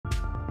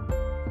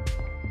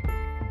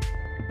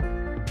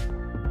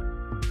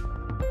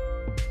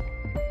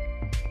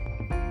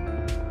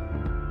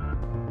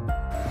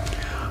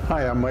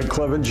Hi, I'm Mike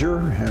Clevenger,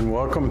 and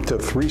welcome to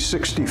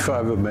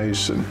 365 A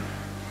Mason.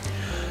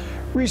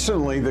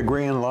 Recently, the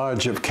Grand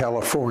Lodge of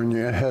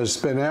California has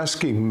been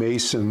asking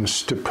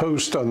Masons to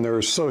post on their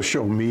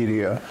social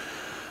media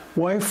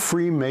why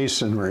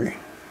Freemasonry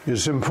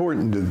is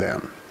important to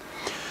them.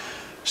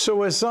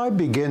 So as I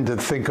begin to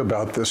think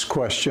about this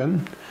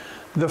question,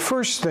 the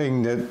first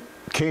thing that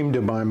came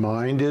to my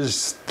mind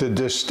is the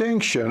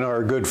distinction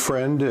our good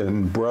friend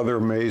and brother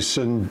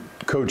Mason,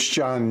 Coach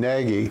John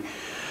Nagy,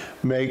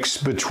 makes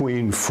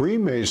between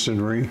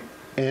Freemasonry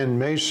and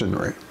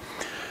Masonry.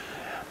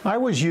 I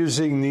was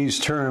using these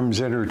terms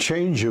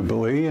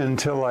interchangeably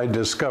until I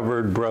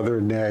discovered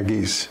Brother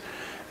Nagy's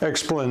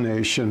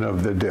explanation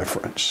of the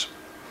difference.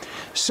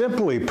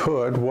 Simply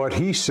put, what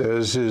he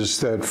says is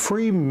that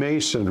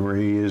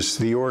Freemasonry is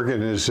the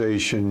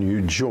organization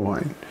you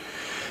join,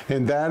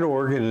 and that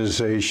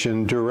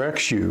organization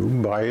directs you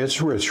by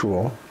its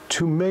ritual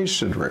to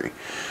Masonry,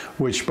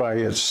 which by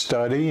its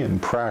study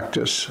and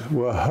practice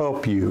will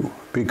help you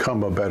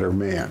become a better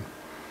man.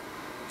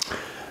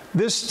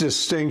 This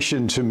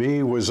distinction to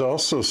me was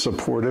also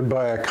supported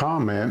by a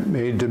comment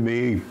made to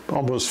me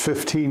almost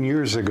 15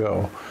 years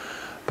ago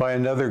by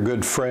another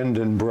good friend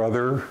and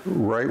brother,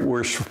 Right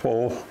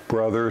Worshipful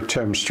Brother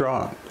Tim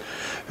Strong,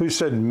 who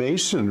said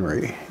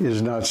Masonry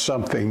is not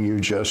something you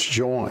just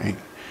join,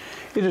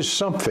 it is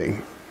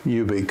something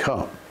you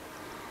become.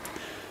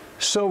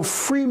 So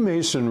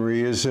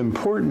Freemasonry is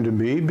important to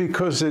me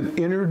because it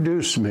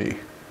introduced me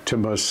to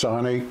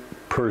Masonic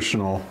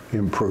personal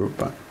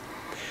improvement.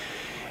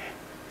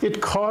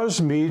 It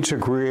caused me to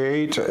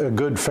create a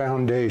good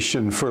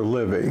foundation for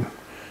living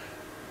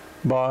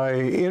by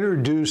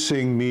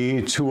introducing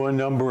me to a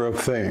number of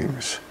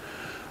things.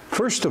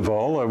 First of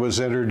all, I was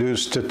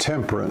introduced to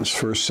temperance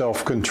for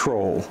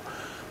self-control,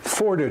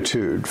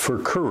 fortitude for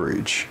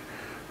courage,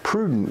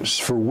 prudence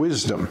for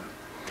wisdom.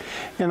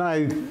 And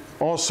I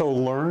also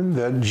learned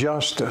that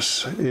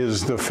justice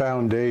is the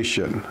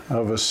foundation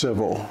of a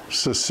civil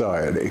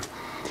society.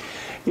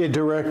 It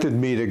directed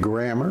me to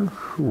grammar,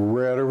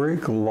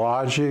 rhetoric,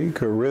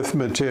 logic,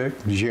 arithmetic,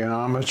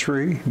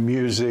 geometry,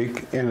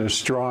 music, and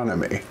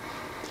astronomy,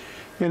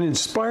 and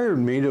inspired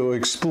me to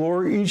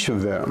explore each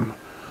of them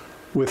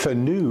with a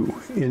new,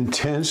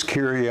 intense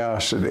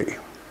curiosity.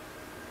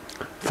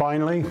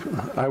 Finally,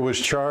 I was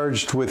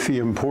charged with the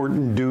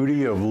important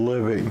duty of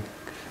living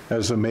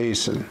as a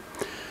Mason,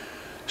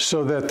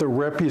 so that the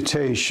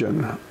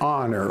reputation,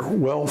 honor,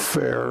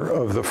 welfare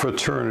of the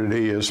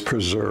fraternity is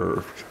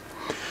preserved.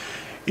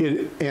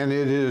 And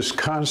it is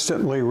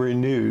constantly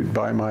renewed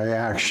by my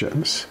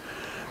actions.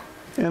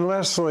 And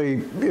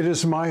lastly, it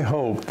is my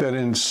hope that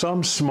in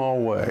some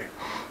small way,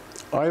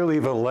 I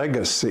leave a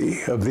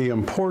legacy of the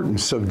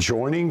importance of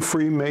joining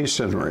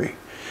Freemasonry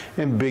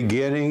and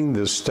beginning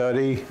the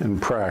study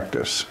and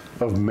practice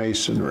of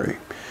Masonry.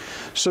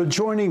 So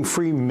joining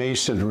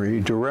Freemasonry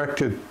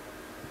directed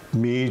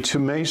me to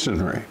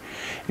Masonry,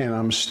 and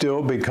I'm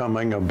still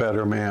becoming a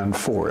better man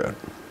for it.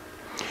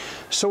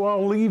 So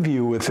I'll leave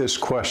you with this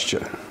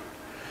question.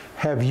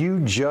 Have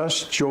you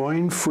just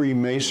joined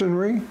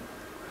Freemasonry,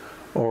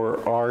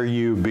 or are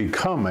you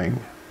becoming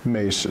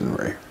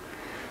Masonry?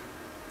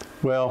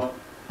 Well,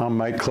 I'm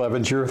Mike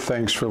Clevenger.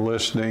 Thanks for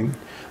listening.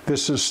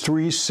 This is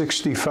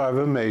 365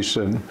 A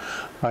Mason.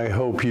 I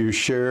hope you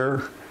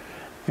share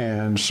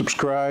and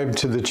subscribe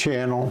to the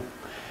channel.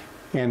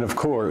 And of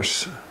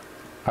course,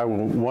 I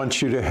will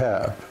want you to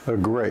have a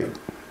great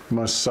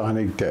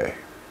Masonic day.